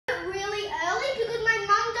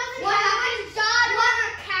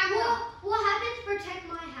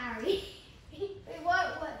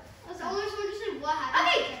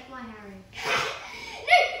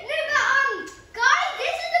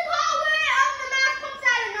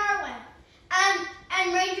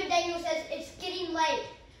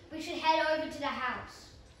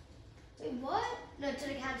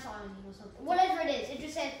signing or something. Whatever it is, it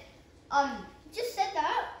just said, just said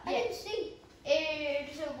that. I didn't see. It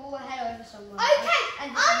just said we'll head over somewhere. Okay,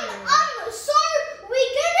 And so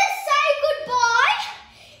we're gonna say goodbye.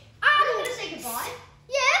 we're gonna say goodbye.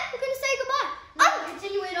 Yeah, we're gonna say goodbye. We'll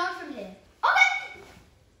continue it on from here. Okay,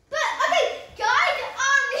 but okay, guys,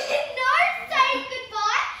 no saying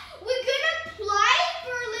goodbye. We're gonna play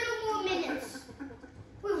for a little more minutes.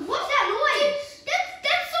 Wait, what's that noise?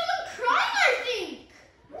 That's someone crying, I think.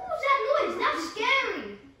 What was that noise? That's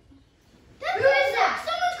scary. Who is that?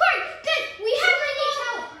 Someone's crying. Good, we have to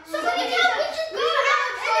help. Someone needs help. We should go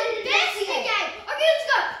outside and investigate. Okay, let's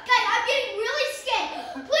go. Guys, I'm getting really scared.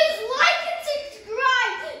 Please like and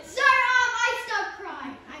subscribe. So I start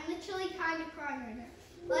crying. I'm literally kind of crying right now.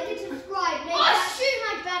 Like and subscribe. Shoot,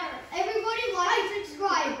 my better. Everybody like and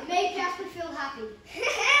subscribe. Make Jasper feel happy.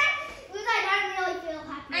 Because I don't really feel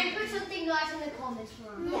happy. And put something nice in the comments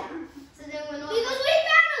for us. Yeah. So then we're not. Because we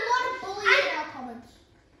found a lot of bullying in our comments.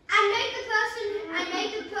 And make the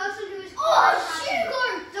person who is. Oh, Hugo!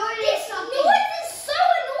 This noise is so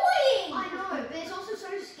annoying. I know, but it's also so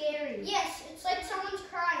scary. Yes, it's like someone's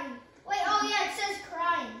crying. Wait, oh yeah, it says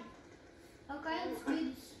crying. Okay, let's do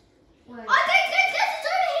this. Wait. Oh, guys, it's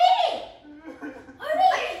over here. Over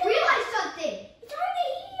I here. just realised something. It's over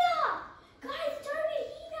here. Guys, it's over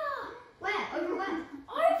here. Where? Over where?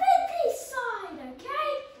 Over this side, okay?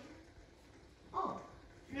 Oh.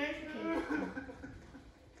 Notification.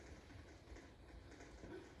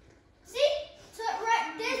 See? So right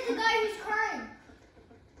there's the guy who's crying.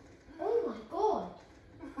 Oh my god.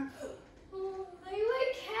 Are you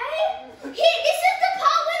okay? Here, this is the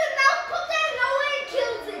part where the mouth comes out of nowhere and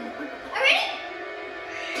kills him. Are you ready?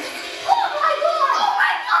 Oh my god! Oh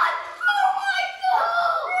my god! Oh my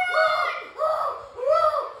god!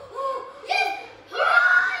 Yes!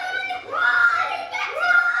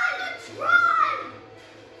 Run!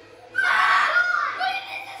 Wait,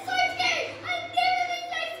 this is so scary! I've never been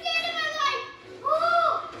so scared in my life!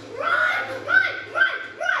 Run! There's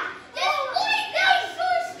lightning! That's so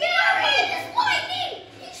scary! There's lightning!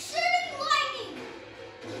 He's shooting lightning!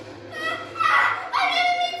 I've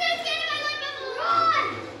never been so scared in my life before! Run!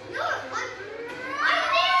 No, I'm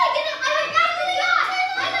nearly gonna... I'm about to die!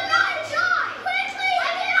 I'm about to die! Quickly!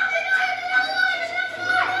 I'm about to die!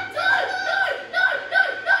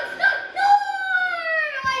 No!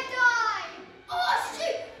 I died! Oh,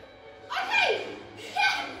 shoot! Okay!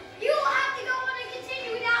 You will have to go on and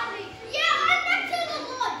continue without me. Yeah, I'm back to the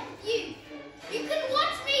lodge. You can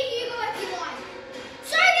watch me, Hugo, if you like.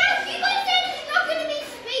 So now Hugo said he's not going to be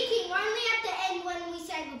speaking, only at the end when we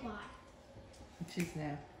say goodbye. She's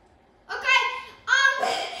now. Okay,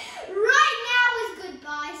 right now is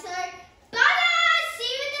goodbye, so bye-bye, see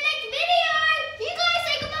you in the next video. You guys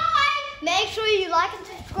say goodbye. Make sure you like and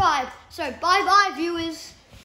subscribe. So bye bye viewers.